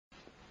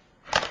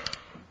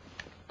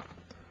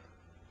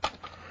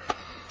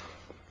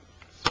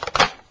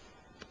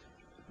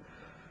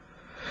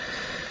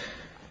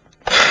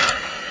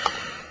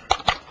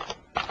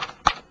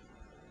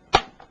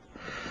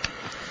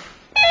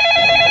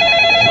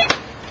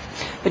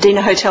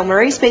Adina Hotel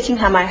Marie speaking.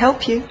 How may I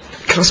help you?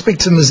 Can I speak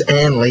to Ms.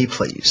 Anne Lee,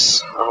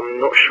 please?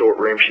 I'm not sure what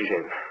room she's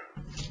in.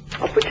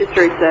 I'll put you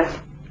through,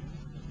 sir.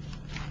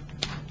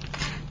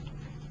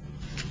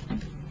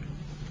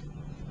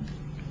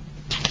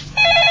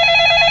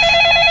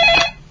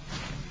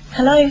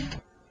 Hello,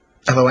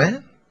 Hello,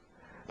 Anne?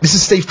 This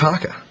is Steve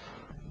Parker.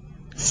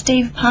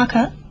 Steve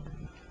Parker.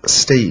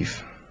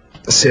 Steve.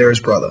 Sarah's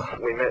brother.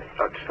 We met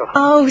at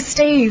Oh,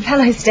 Steve.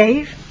 Hello,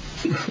 Steve.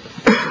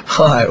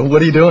 Hi,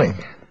 what are you doing?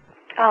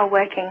 Oh,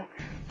 working.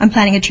 I'm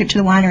planning a trip to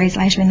the wineries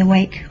later in the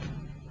week.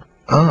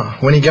 Ah,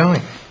 when are you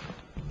going?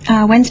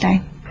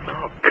 Wednesday.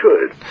 Oh,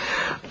 good.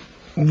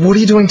 What are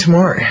you doing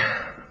tomorrow?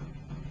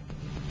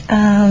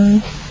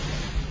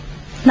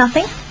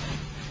 Nothing?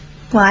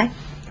 Why?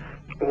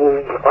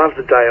 Well, I have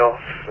the day off,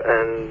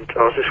 and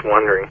I was just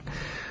wondering.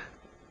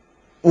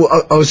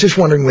 Well, I was just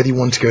wondering whether you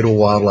wanted to go to a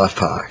wildlife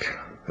park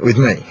with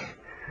me.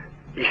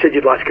 You said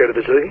you'd like to go to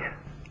the zoo?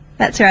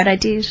 That's right, I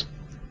did.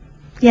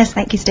 Yes,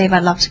 thank you, Steve.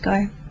 I'd love to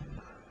go.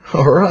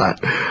 All right.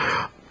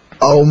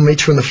 I'll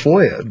meet you in the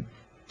foyer.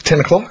 10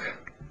 o'clock?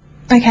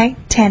 Okay,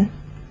 10.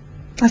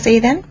 I'll see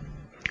you then.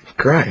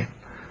 Great.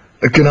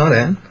 Good night,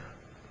 Anne.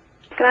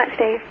 Good night,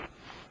 Steve.